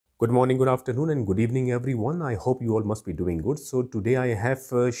Good morning, good afternoon, and good evening, everyone. I hope you all must be doing good. So today I have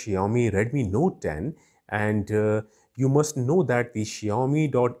Xiaomi Redmi Note 10, and you must know that the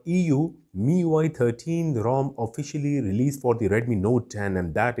Xiaomi.eu Miui 13 ROM officially released for the Redmi Note 10,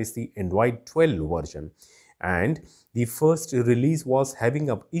 and that is the Android 12 version. And the first release was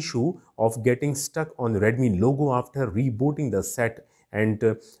having an issue of getting stuck on Redmi logo after rebooting the set,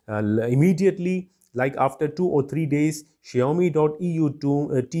 and immediately, like after 2 or 3 days,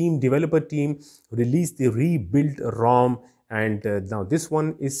 Xiaomi.eu team developer team released the rebuilt ROM, and now this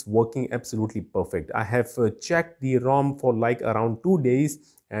one is working absolutely perfect. I have checked the ROM for like around 2 days,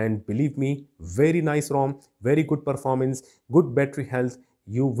 and believe me, very nice ROM, very good performance, good battery health.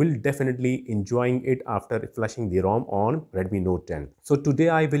 You will definitely enjoying it after flashing the ROM on Redmi Note 10. So today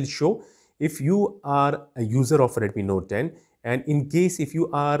I will show, if you are a user of Redmi Note 10, and in case if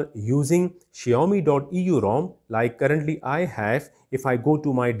you are using Xiaomi.eu ROM, like currently I have, if I go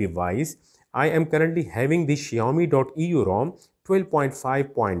to my device, I am currently having the Xiaomi.eu ROM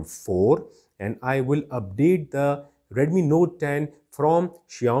 12.5.4, and I will update the Redmi Note 10 from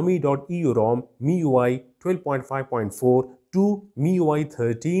Xiaomi.eu ROM MIUI 12.5.4 to MIUI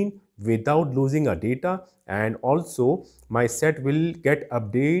 13 without losing a data, and also my set will get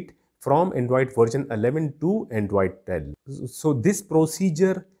update from Android version 11 to Android 10. So this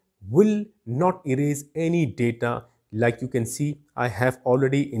procedure will not erase any data. Like you can see, I have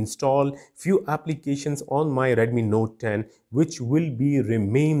already installed few applications on my Redmi Note 10 which will be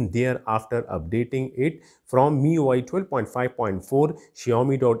remain there after updating it from MIUI 12.5.4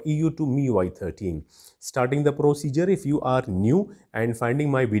 Xiaomi.eu to MIUI 13. Starting the procedure, if you are new and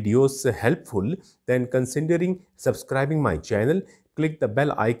finding my videos helpful, then considering subscribing my channel, click the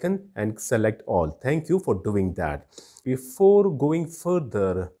bell icon and select all. Thank you for doing that. Before going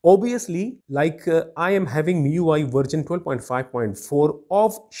further, obviously, like I am having MIUI version 12.5.4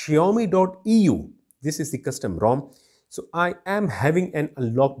 of Xiaomi.eu. This is the custom ROM. So I am having an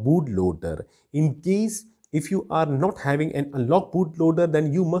unlock bootloader. In case if you are not having an unlock bootloader,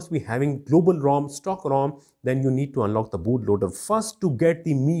 then you must be having global ROM, stock ROM. Then you need to unlock the bootloader first to get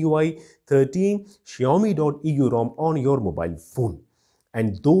the MIUI 13 Xiaomi.eu ROM on your mobile phone.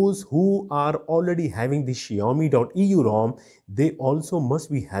 And those who are already having the Xiaomi.eu ROM, they also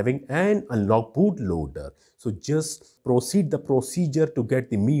must be having an unlock bootloader. So just proceed the procedure to get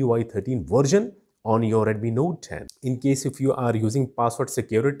the MIUI 13 version on your Redmi Note 10. In case if you are using password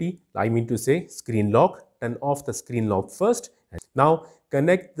security, I mean to say screen lock, turn off the screen lock first. Now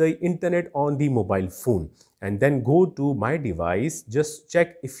connect the internet on the mobile phone and then go to my device. Just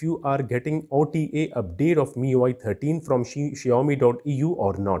check if you are getting OTA update of MIUI 13 from Xiaomi.eu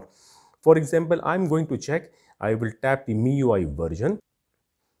or not. For example, I'm going to check. I will tap the MIUI version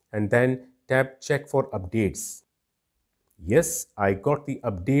and then tap check for updates. Yes, I got the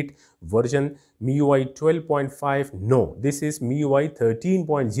update version MIUI 12.5. No, this is MIUI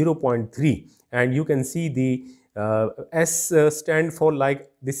 13.0.3, and you can see the S stand for, like,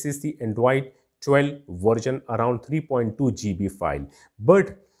 this is the Android 12 version, around 3.2 GB file.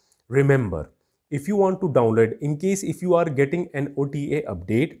 But remember, if you want to download, in case if you are getting an OTA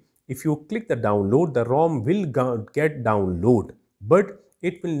update, if you click the download, the ROM will get download, but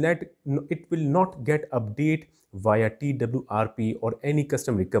it will not get update via TWRP or any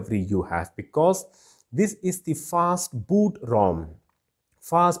custom recovery you have, because this is the fast boot ROM.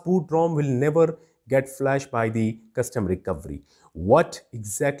 Fast boot ROM will never get flashed by the custom recovery. What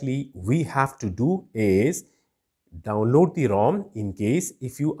exactly we have to do is download the ROM in case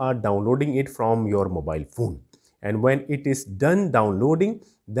if you are downloading it from your mobile phone. And when it is done downloading,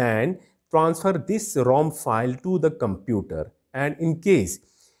 then transfer this ROM file to the computer. And in case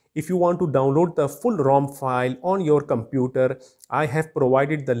if you want to download the full ROM file on your computer, I have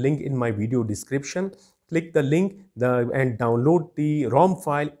provided the link in my video description. Click the link and download the ROM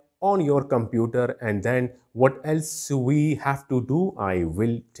file on your computer, and then what else we have to do, I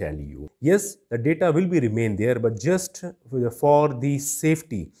will tell you. Yes, the data will be remain there, but just for the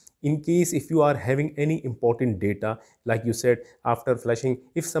safety, in case if you are having any important data, like you said, after flashing,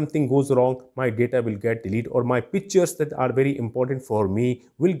 if something goes wrong, my data will get deleted, or my pictures that are very important for me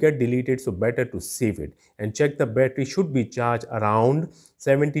will get deleted. So better to save it and check the battery should be charged around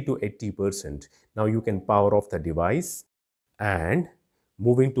 70 to 80%. Now you can power off the device and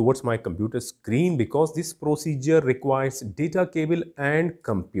moving towards my computer screen, because this procedure requires data cable and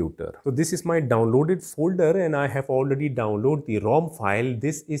computer. So this is my downloaded folder, and I have already downloaded the ROM file.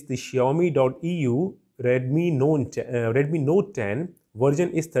 This is the Xiaomi.eu Redmi Note 10.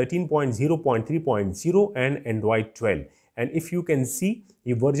 Version is 13.0.3.0 and Android 12. And if you can see,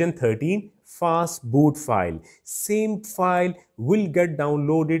 the version 13 fast boot file. Same file will get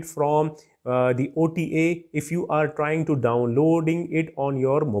downloaded from the OTA if you are trying to downloading it on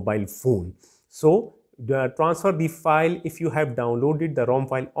your mobile phone. So transfer the file if you have downloaded the ROM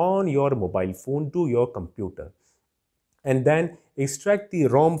file on your mobile phone to your computer, and then extract the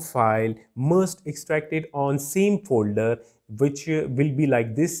ROM file. Must extract it on same folder, which will be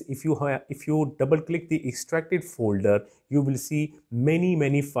like this. If you double click the extracted folder, you will see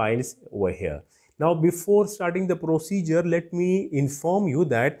many files over here. Now, before starting the procedure, let me inform you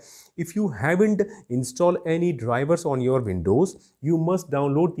that if you haven't installed any drivers on your Windows, you must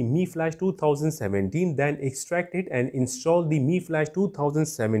download the Mi Flash 2017, then extract it and install the Mi Flash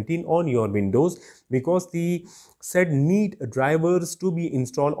 2017 on your Windows, because the set need drivers to be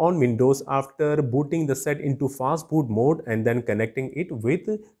installed on Windows after booting the set into fast boot mode and then connecting it with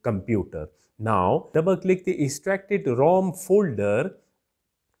computer. Now, double click the extracted ROM folder,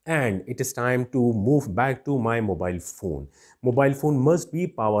 and it is time to move back to my mobile phone. Mobile phone must be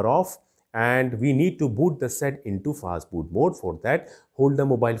power off, and we need to boot the set into fast boot mode. For that, hold the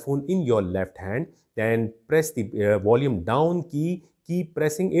mobile phone in your left hand, then press the volume down key, keep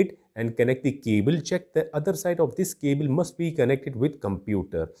pressing it and connect the cable. Check the other side of this cable must be connected with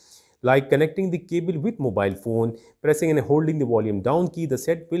computer. Like connecting the cable with mobile phone, pressing and holding the volume down key, the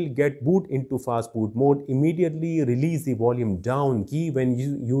set will get boot into fast boot mode. Immediately release the volume down key when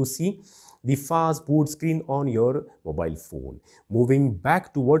you see the fast boot screen on your mobile phone. Moving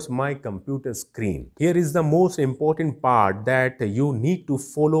back towards my computer screen. Here is the most important part that you need to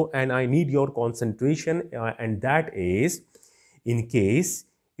follow, and I need your concentration, and that is, in case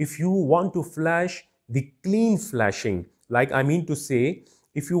if you want to flash the clean flashing, like I mean to say,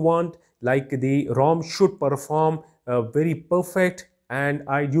 if you want like the ROM should perform very perfect and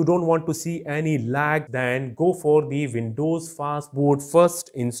you don't want to see any lag, then go for the Windows fast boot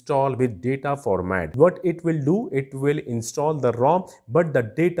first install with data format. What it will do, it will install the ROM, but the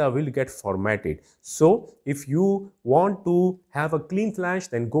data will get formatted. So if you want to have a clean flash,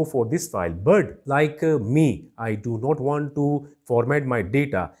 then go for this file. But like me, I do not want to format my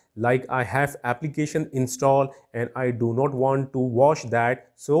data. Like I have application installed and I do not want to wash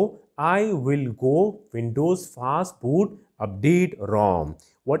that, so I will go Windows fast boot update ROM.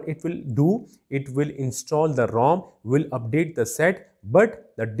 What it will do, it will install the ROM, will update the set,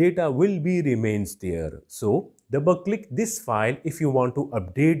 but the data will be remains there. So double click this file if you want to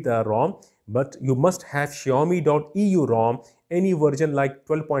update the ROM, but you must have Xiaomi.eu ROM, any version like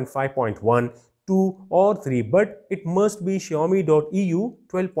 12.5.1, 2 or 3, but it must be Xiaomi.eu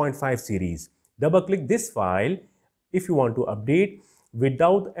 12.5 series. Double click this file if you want to update.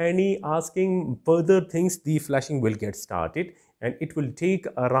 Without any asking further things, the flashing will get started and it will take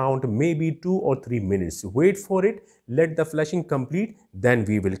around maybe 2 or 3 minutes. Wait for it, let the flashing complete, then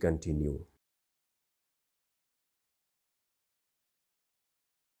we will continue.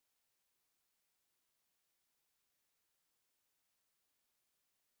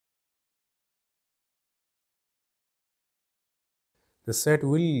 The set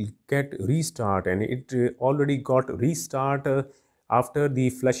will get restart, and it already got restart after the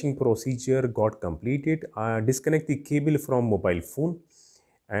flashing procedure got completed. Disconnect the cable from mobile phone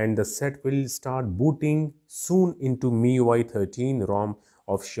and the set will start booting soon into Miui 13 ROM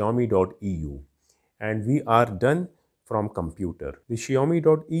of Xiaomi.eu, and we are done from computer. The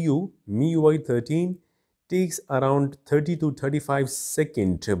Xiaomi.eu Miui 13 takes around 30 to 35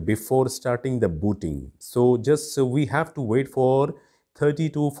 seconds before starting the booting. So just we have to wait for 30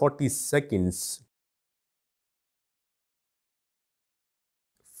 to 40 seconds.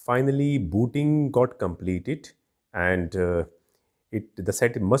 Finally, booting got completed, and the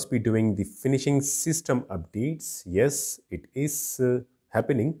set must be doing the finishing system updates. Yes, it is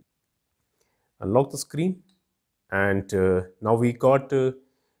happening. Unlock the screen, and now we got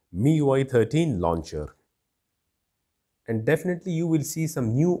MIUI 13 launcher. And definitely you will see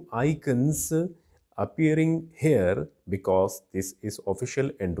some new icons appearing here because this is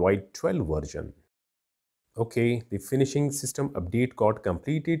official Android 12 version. Okay, the finishing system update got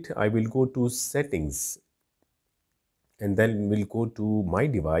completed. I will go to settings and then we'll go to my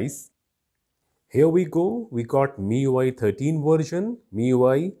device. Here we go. We got MIUI 13 version,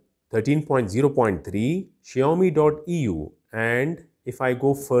 MIUI 13.0.3, Xiaomi.eu, and if I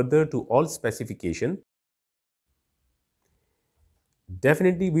go further to all specification,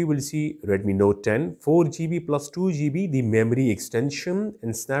 definitely we will see Redmi Note 10, 4GB plus 2GB, the memory extension,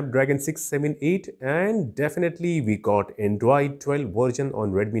 and Snapdragon 678, and definitely we got Android 12 version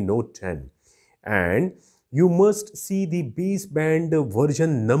on Redmi Note 10. And you must see the baseband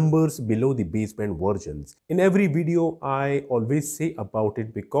version numbers below the baseband versions. In every video, I always say about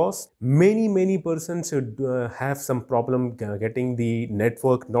it because many persons should have some problem getting the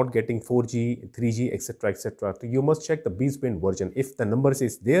network, not getting 4G, 3G, etc. etc. So you must check the baseband version if the numbers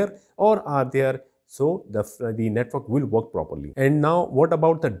is there or are there, so the network will work properly. And now what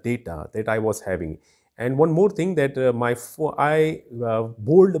about the data that I was having? And one more thing, that I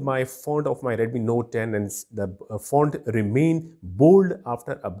bold my font of my Redmi Note 10, and the font remain bold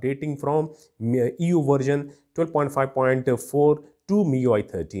after updating from EU version 12.5.4 to Miui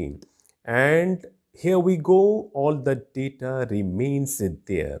 13. And here we go, all the data remains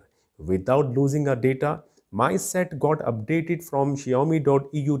there. Without losing our data, my set got updated from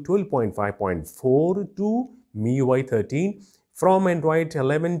Xiaomi.eu 12.5.4 to Miui 13, from Android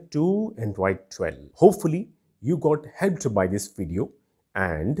 11 to Android 12. Hopefully, you got helped by this video,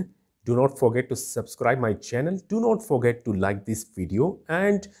 and do not forget to subscribe my channel. Do not forget to like this video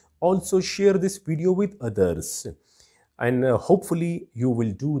and also share this video with others. And hopefully you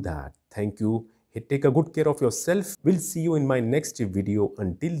will do that. Thank you. Take a good care of yourself. We'll see you in my next video.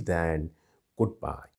 Until then, goodbye.